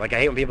thing. Like, I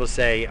hate when people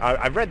say,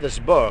 I've read this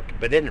book,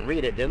 but they didn't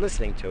read it. They're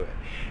listening to it,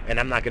 and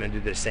I'm not going to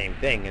do the same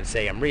thing and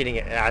say I'm reading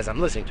it as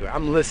I'm listening to it.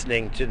 I'm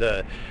listening to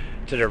the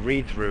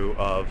read-through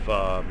of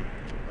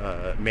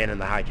Man in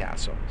the High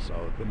Castle.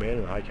 So, The Man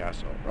in the High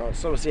Castle.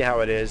 So we'll see how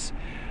it is.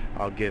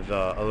 I'll give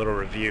a little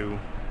review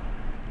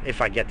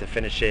if I get to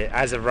finish it.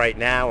 As of right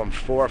now, I'm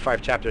 4 or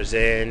 5 chapters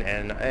in,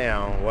 and,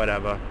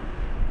 whatever.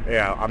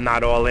 I'm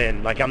not all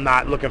in. Like, I'm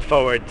not looking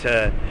forward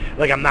to,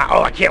 I'm not,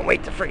 I can't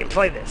wait to freaking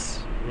play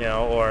this.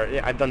 Or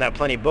I've done that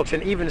plenty of books,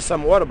 and even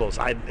some audibles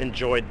I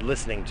enjoyed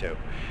listening to.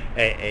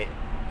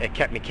 It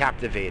kept me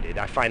captivated.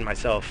 I find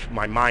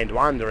my mind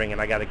wandering, and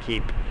I got to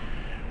keep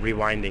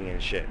rewinding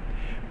and shit.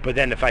 But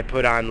then if I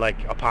put on like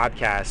a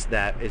podcast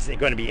that is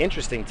going to be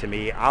interesting to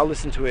me, I'll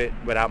listen to it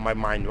without my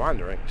mind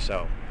wandering.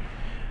 So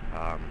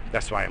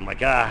that's why I'm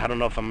like, I don't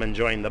know if I'm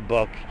enjoying the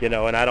book, and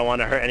I don't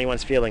want to hurt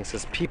anyone's feelings,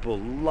 because people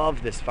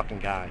love this fucking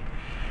guy.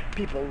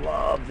 People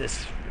love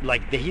this,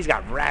 he's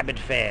got rabid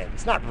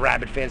fans. Not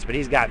rabid fans, but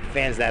he's got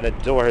fans that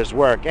adore his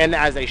work, and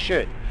as they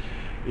should,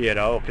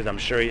 because I'm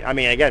sure,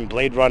 again,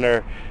 Blade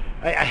Runner,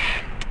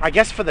 I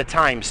guess for the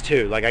times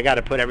too. Like I got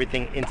to put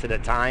everything into the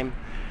time.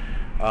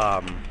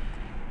 Um,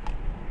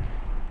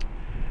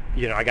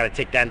 I got to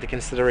take that into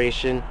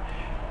consideration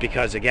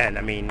because again,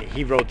 I mean,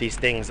 he wrote these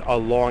things a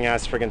long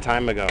ass friggin'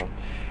 time ago.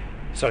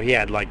 So he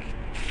had like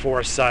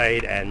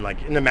foresight and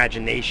like an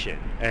imagination,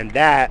 and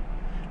that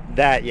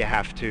you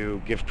have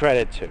to give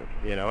credit to,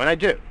 and I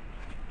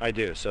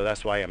do. So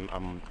that's why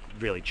I'm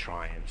really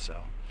trying. So,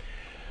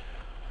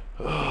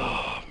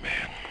 oh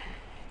man,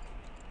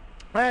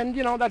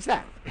 and that's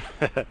that.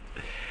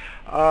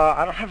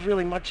 I don't have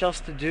really much else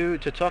to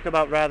talk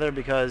about rather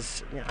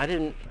because I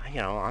didn't, I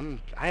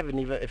haven't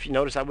even, if you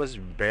notice, I was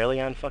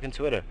barely on fucking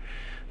Twitter.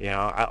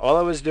 All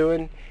I was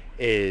doing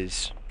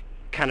is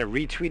kind of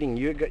retweeting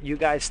you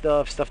guys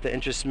stuff that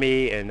interests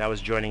me, and I was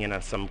joining in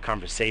on some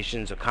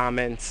conversations or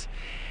comments,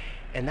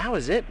 and that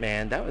was it,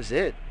 man. That was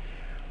it.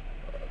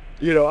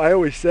 I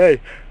always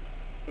say,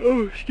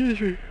 oh, excuse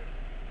me.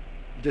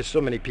 There's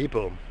so many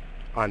people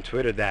on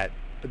Twitter that,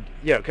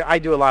 I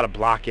do a lot of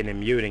blocking and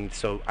muting,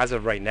 so as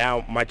of right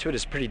now, my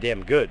Twitter's pretty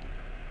damn good.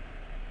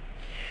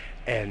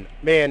 And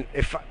man,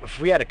 if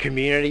we had a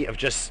community of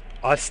just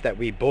us that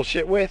we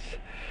bullshit with,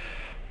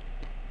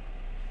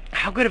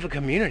 how good of a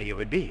community it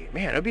would be.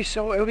 Man, it would be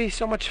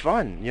so much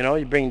fun.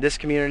 You bring this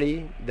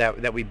community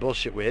that we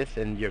bullshit with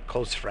and your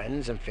close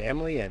friends and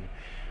family, and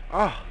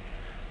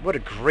what a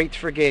great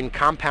friggin'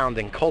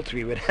 compounding cult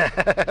we would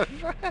have.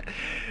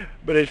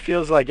 But it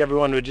feels like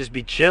everyone would just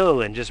be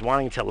chill and just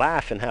wanting to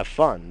laugh and have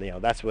fun.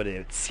 That's what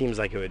it seems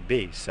like it would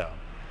be. So,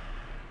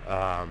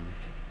 well,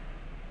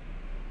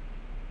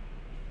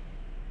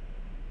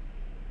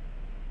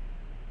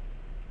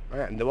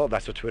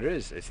 that's what Twitter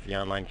is. It's the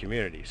online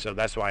community. So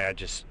that's why I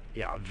just,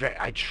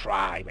 I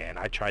try, man.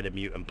 I try to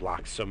mute and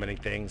block so many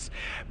things.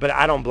 But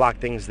I don't block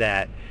things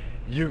that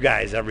you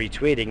guys are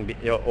retweeting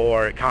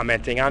or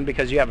commenting on,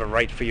 because you have a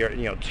right for your,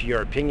 to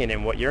your opinion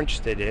and what you're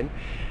interested in.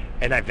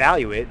 And I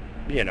value it,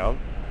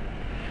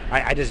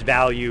 I just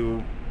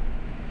value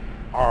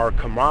our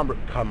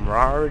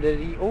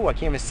camaraderie. Oh, I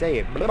can't even say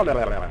it. Blah, blah,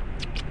 blah, blah.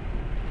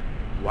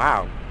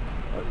 Wow.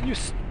 I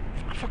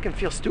fucking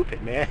feel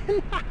stupid, man.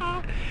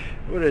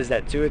 What is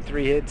that? 2 or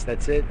 3 hits?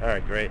 That's it? All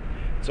right, great.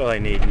 That's all I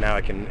need. Now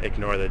I can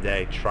ignore the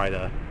day. Try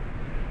to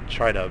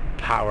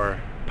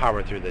power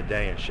through the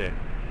day and shit.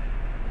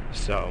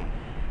 So,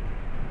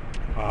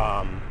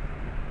 yeah,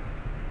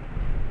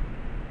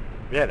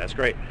 that's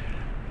great.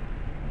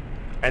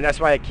 And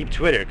that's why I keep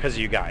Twitter, because of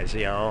you guys.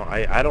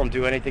 I don't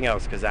do anything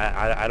else because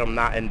I'm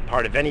not in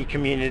part of any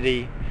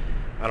community.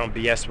 I don't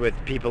BS with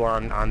people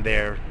on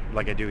there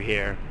like I do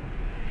here.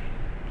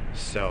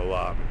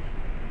 So,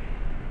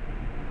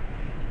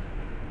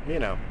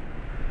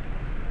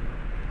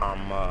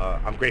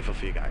 I'm grateful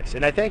for you guys,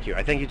 and I thank you.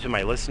 I thank you to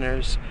my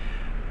listeners.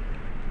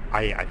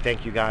 I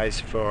thank you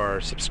guys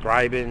for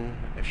subscribing.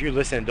 If you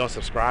listen and don't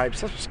subscribe,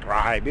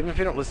 even if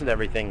you don't listen to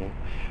everything.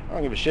 I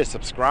don't give a shit.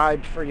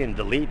 Subscribe, friggin'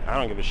 delete. I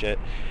don't give a shit.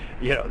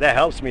 That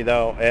helps me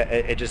though.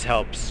 It just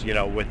helps,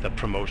 with the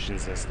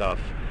promotions and stuff.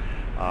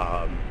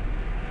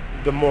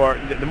 The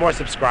more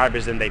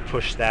subscribers, then they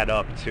push that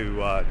up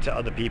to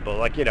other people.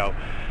 Like,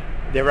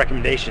 their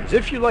recommendations.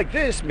 If you like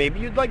this, maybe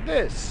you'd like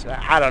this.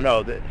 I don't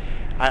know.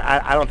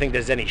 I don't think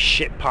there's any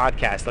shit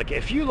podcast. Like,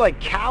 if you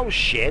like cow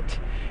shit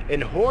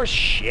and horse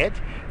shit,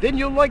 then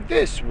you'll like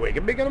this. Wake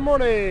up big in the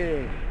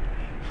morning.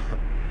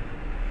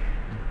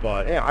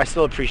 But I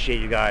still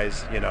appreciate you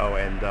guys,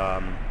 and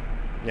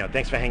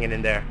thanks for hanging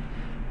in there.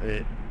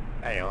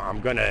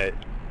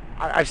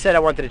 I've said I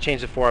wanted to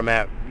change the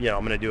format. I'm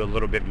gonna do a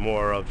little bit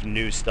more of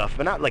news stuff,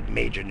 but not like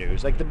major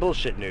news, like the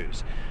bullshit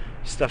news,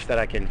 stuff that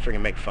I can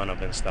freaking make fun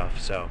of and stuff.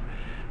 So,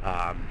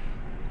 I'm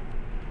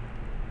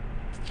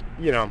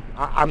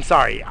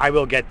sorry. I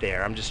will get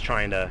there. I'm just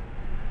trying to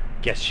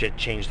get shit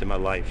changed in my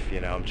life.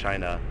 I'm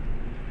trying to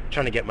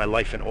get my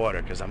life in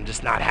order because I'm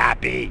just not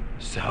happy.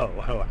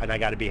 So, and I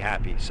got to be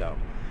happy. So,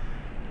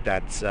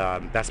 that's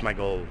my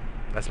goal.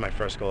 That's my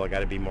first goal. I got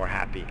to be more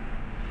happy,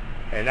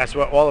 and that's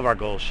what all of our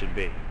goals should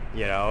be.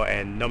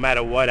 And no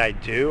matter what I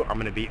do, I'm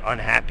going to be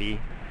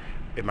unhappy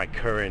in my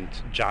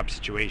current job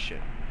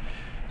situation.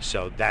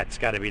 So that's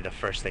got to be the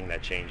first thing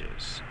that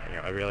changes.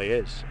 It really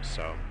is.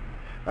 So,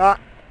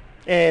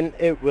 and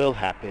it will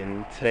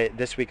happen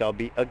this week. I'll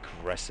be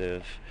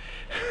aggressive.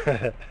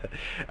 I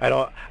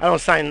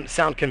don't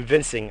sound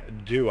convincing,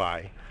 do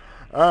I?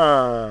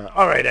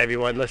 All right,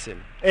 everyone.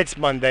 Listen, it's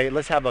Monday.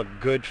 Let's have a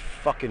good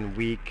fucking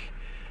week.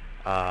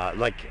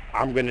 Like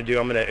I'm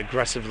gonna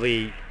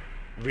aggressively,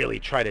 really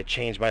try to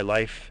change my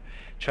life.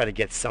 Try to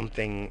get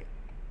something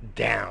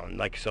down,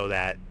 like so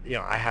that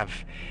I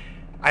have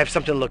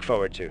something to look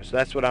forward to. So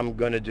that's what I'm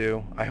going to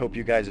do. I hope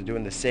you guys are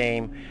doing the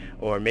same,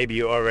 or maybe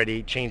you're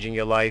already changing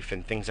your life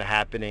and things are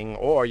happening,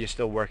 or you're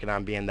still working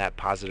on being that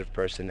positive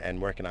person and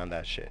working on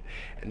that shit.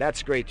 And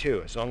that's great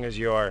too, as long as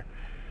you're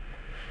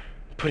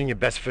putting your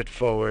best foot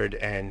forward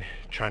and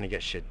trying to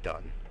get shit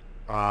done.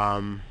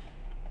 I'm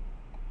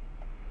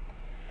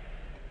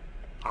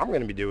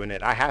going to be doing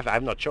it. I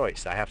have no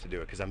choice. I have to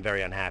do it because I'm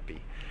very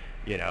unhappy,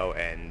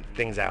 and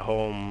things at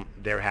home,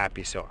 they're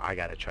happy, so I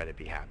got to try to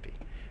be happy.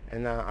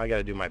 and I got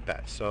to do my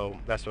best. So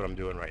that's what I'm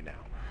doing right now.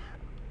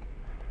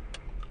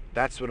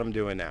 That's what I'm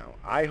doing now.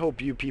 I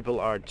hope you people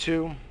are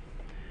too.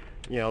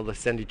 Let's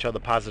send each other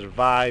positive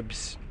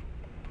vibes.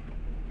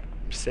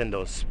 Send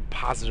those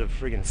positive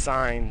friggin'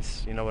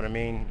 signs, you know what I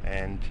mean?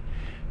 And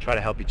try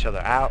to help each other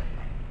out.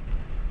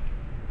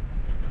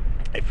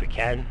 If we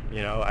can,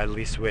 at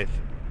least with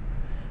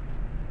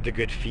the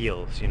good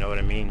feels, you know what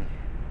I mean?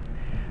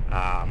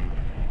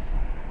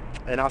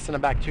 And I'll send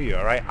it back to you,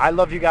 all right? I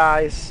love you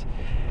guys.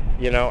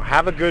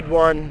 Have a good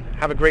one.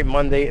 Have a great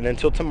Monday. And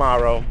until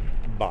tomorrow,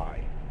 bye.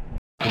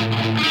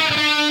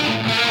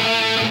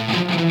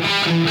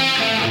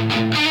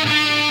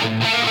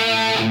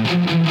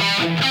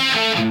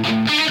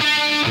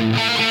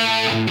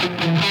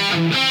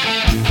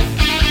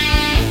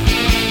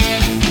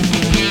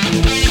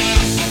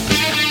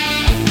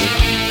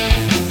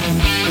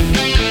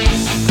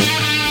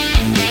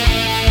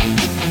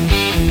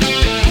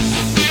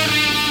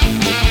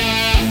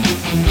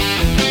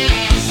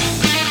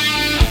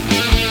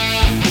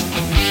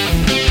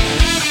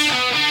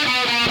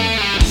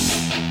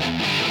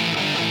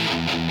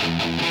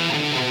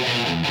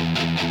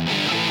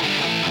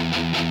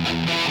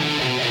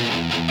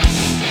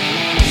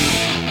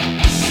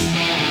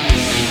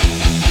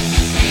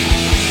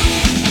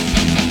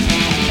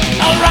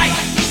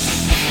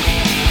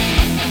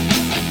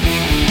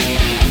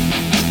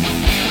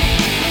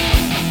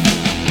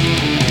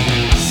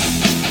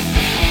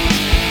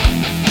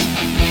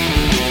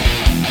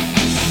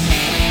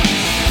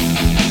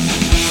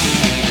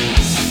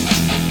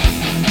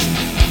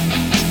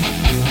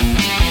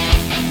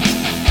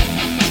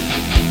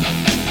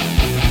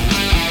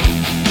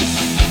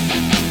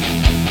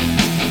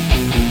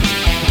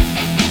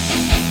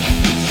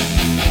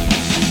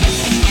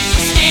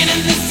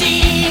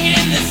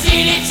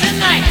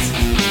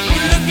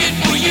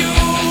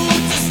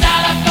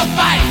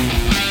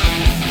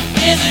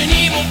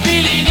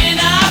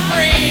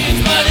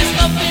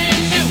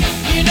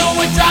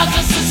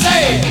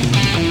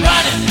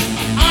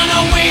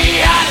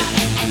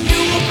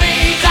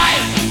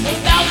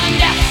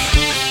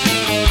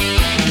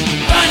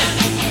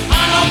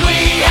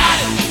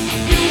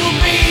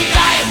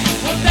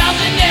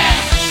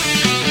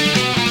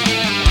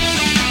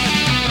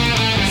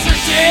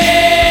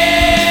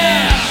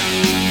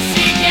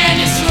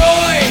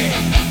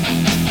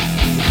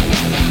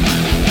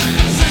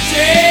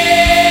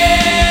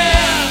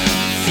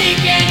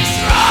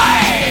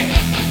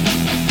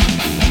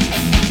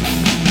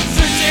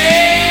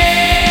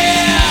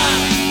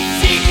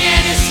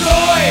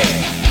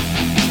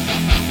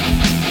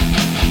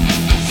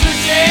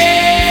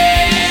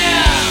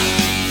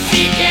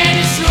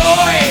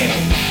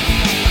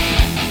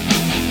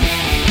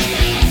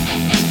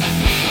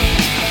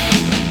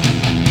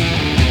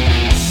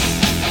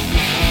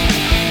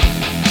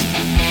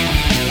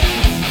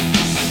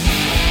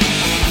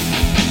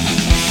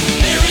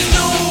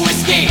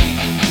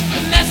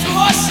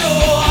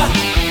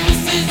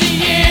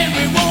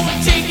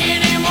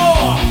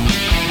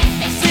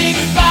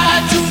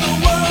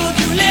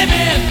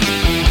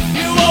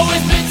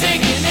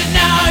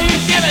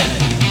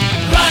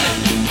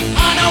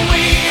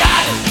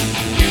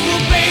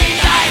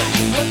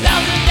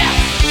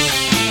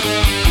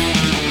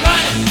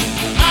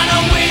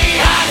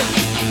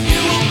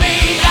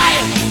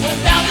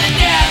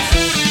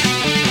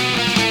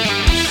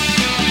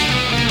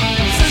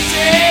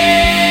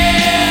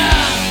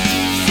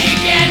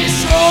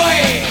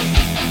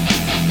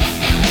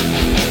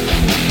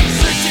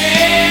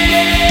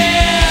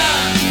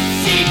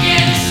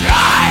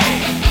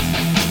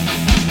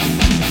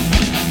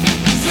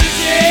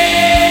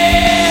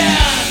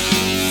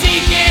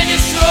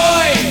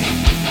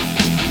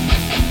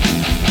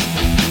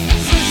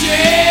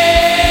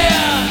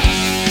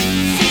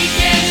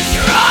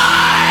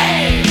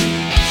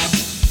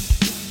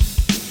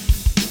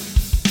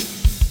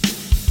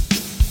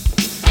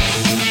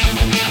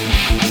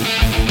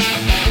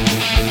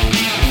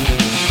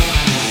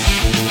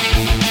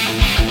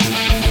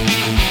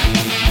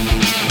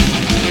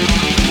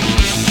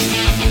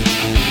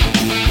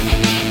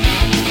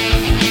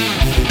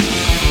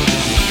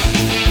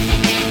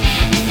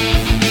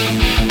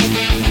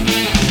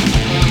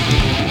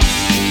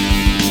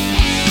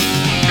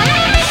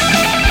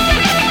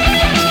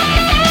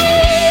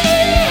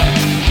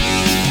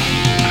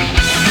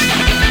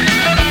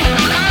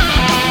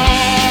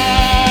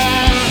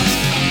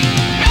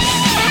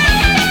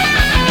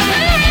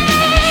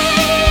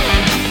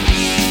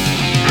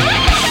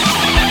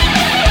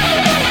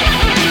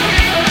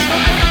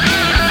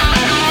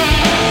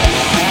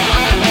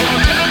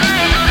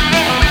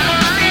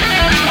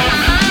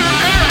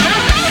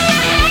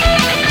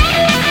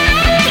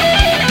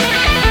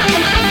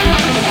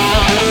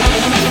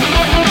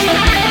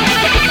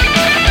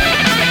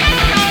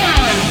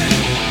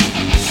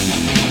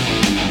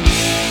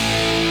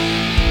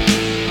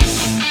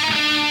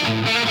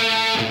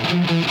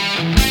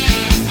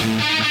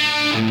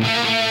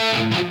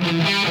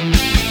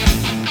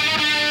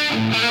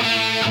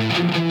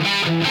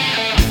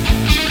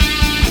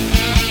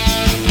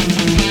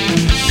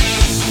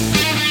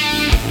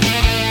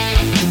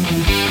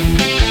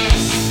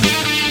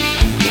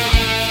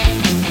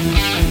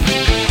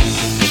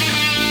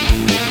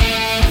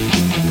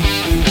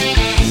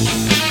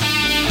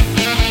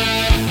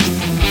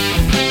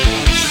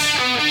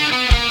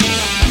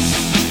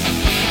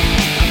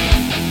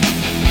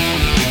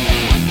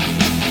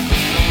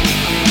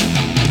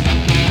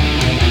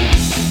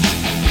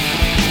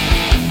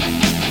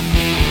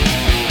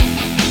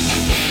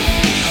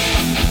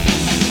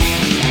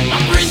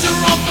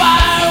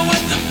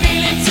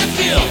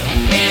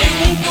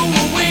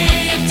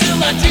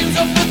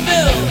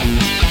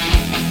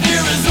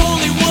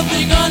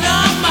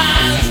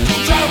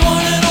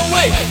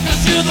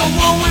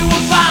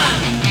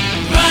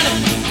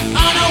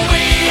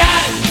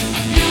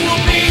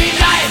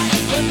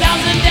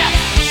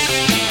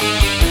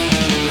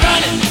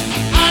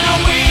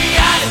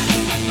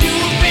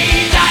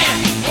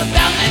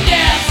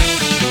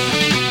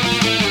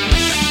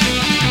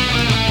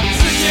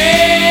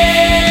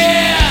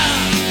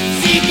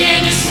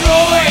 can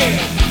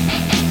destroy.